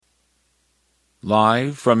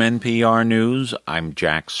Live from NPR News, I'm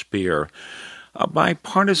Jack Speer. A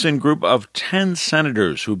bipartisan group of 10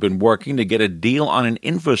 senators who've been working to get a deal on an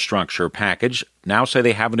infrastructure package now say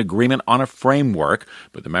they have an agreement on a framework,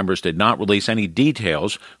 but the members did not release any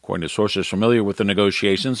details. According to sources familiar with the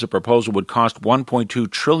negotiations, the proposal would cost $1.2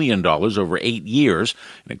 trillion over 8 years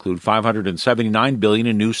and include $579 billion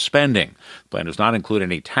in new spending. The plan does not include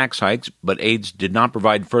any tax hikes, but aides did not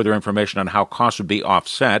provide further information on how costs would be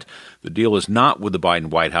offset. The deal is not with the Biden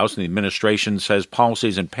White House, and the administration says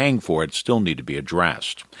policies in paying for it still need to be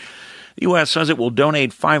addressed. The U.S. says it will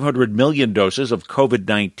donate 500 million doses of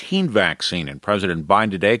COVID-19 vaccine, and President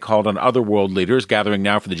Biden today called on other world leaders gathering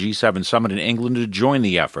now for the G7 summit in England to join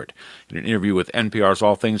the effort. In an interview with NPR's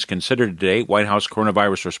All Things Considered today, White House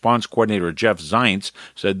Coronavirus Response Coordinator Jeff Zients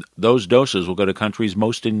said those doses will go to countries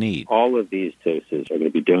most in need. All of these doses are going to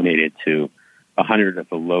be donated to 100 of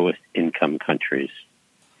the lowest income countries.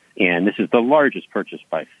 And this is the largest purchase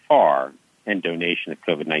by far and donation of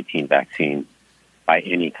COVID-19 vaccine by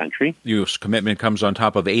any country. The U.S. commitment comes on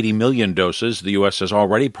top of 80 million doses the U.S. has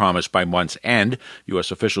already promised by month's end.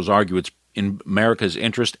 U.S. officials argue it's in America's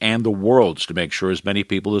interest and the world's to make sure as many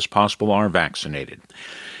people as possible are vaccinated.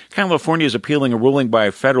 California is appealing a ruling by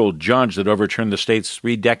a federal judge that overturned the state's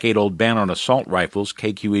 3-decade-old ban on assault rifles.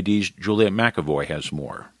 KQED's Juliet McAvoy has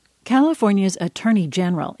more. California's Attorney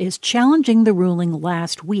General is challenging the ruling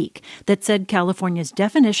last week that said California's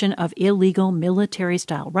definition of illegal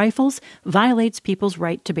military-style rifles violates people's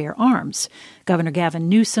right to bear arms. Governor Gavin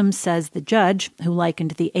Newsom says the judge, who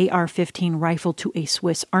likened the AR-15 rifle to a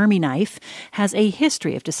Swiss Army knife, has a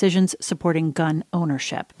history of decisions supporting gun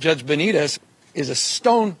ownership. Judge Benitez is a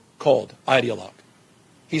stone-cold ideologue.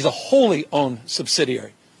 He's a wholly owned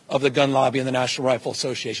subsidiary of the gun lobby and the National Rifle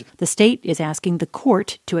Association. The state is asking the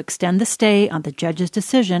court to extend the stay on the judge's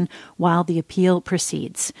decision while the appeal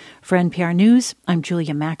proceeds. For NPR News, I'm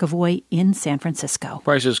Julia McAvoy in San Francisco.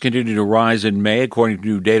 Prices continue to rise in May, according to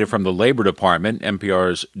new data from the Labor Department.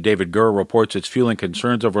 NPR's David Gurr reports it's fueling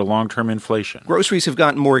concerns over long-term inflation. Groceries have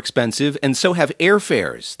gotten more expensive, and so have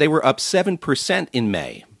airfares. They were up 7% in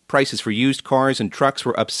May. Prices for used cars and trucks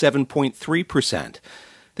were up 7.3%.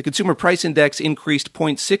 The Consumer Price Index increased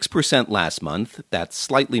 0.6% last month. That's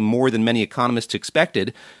slightly more than many economists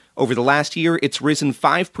expected. Over the last year, it's risen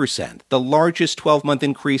 5%, the largest 12-month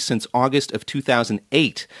increase since August of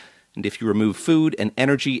 2008. And if you remove food and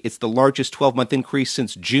energy, it's the largest 12-month increase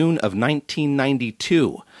since June of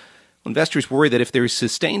 1992. Investors worry that if there is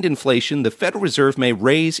sustained inflation, the Federal Reserve may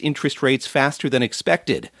raise interest rates faster than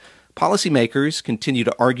expected. Policymakers continue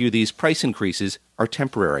to argue these price increases are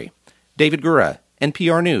temporary. David Gura,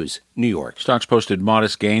 NPR News, New York. Stocks posted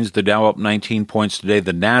modest gains. The Dow up 19 points today.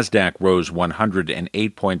 The Nasdaq rose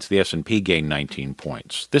 108 points. The S&P gained 19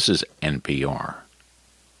 points. This is NPR.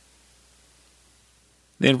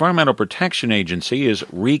 The Environmental Protection Agency is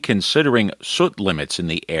reconsidering soot limits in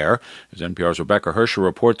the air. As NPR's Rebecca Hersher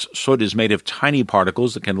reports, soot is made of tiny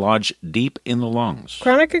particles that can lodge deep in the lungs.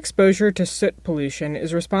 Chronic exposure to soot pollution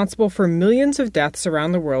is responsible for millions of deaths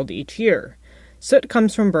around the world each year. Soot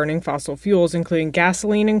comes from burning fossil fuels, including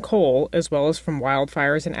gasoline and coal, as well as from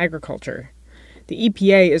wildfires and agriculture. The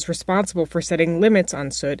EPA is responsible for setting limits on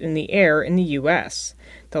soot in the air in the U.S.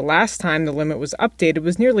 The last time the limit was updated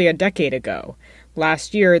was nearly a decade ago.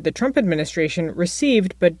 Last year, the Trump administration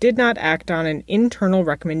received but did not act on an internal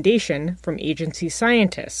recommendation from agency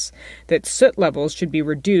scientists that soot levels should be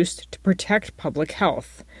reduced to protect public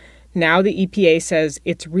health. Now the EPA says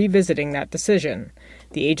it's revisiting that decision.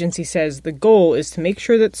 The agency says the goal is to make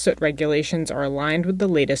sure that soot regulations are aligned with the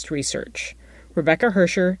latest research. Rebecca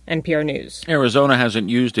Hersher, NPR News. Arizona hasn't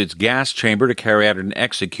used its gas chamber to carry out an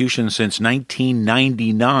execution since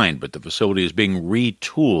 1999, but the facility is being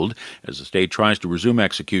retooled as the state tries to resume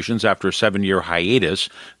executions after a 7-year hiatus.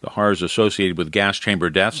 The horrors associated with gas chamber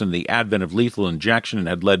deaths and the advent of lethal injection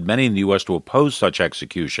had led many in the U.S. to oppose such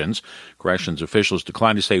executions. Corrections officials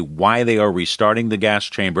declined to say why they are restarting the gas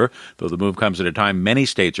chamber, though the move comes at a time many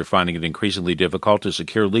states are finding it increasingly difficult to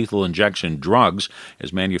secure lethal injection drugs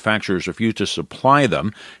as manufacturers refuse to supply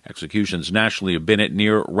them. Executions nationally have been at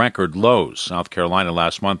near record lows. South Carolina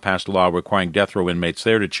last month passed a law requiring death row inmates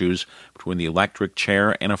there to choose between the electric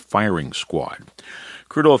chair and a firing squad.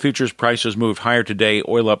 Crude oil futures prices moved higher today.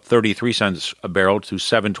 Oil up 33 cents a barrel to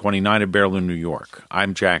 $7.29 a barrel in New York.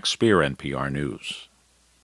 I'm Jack Speer, NPR News.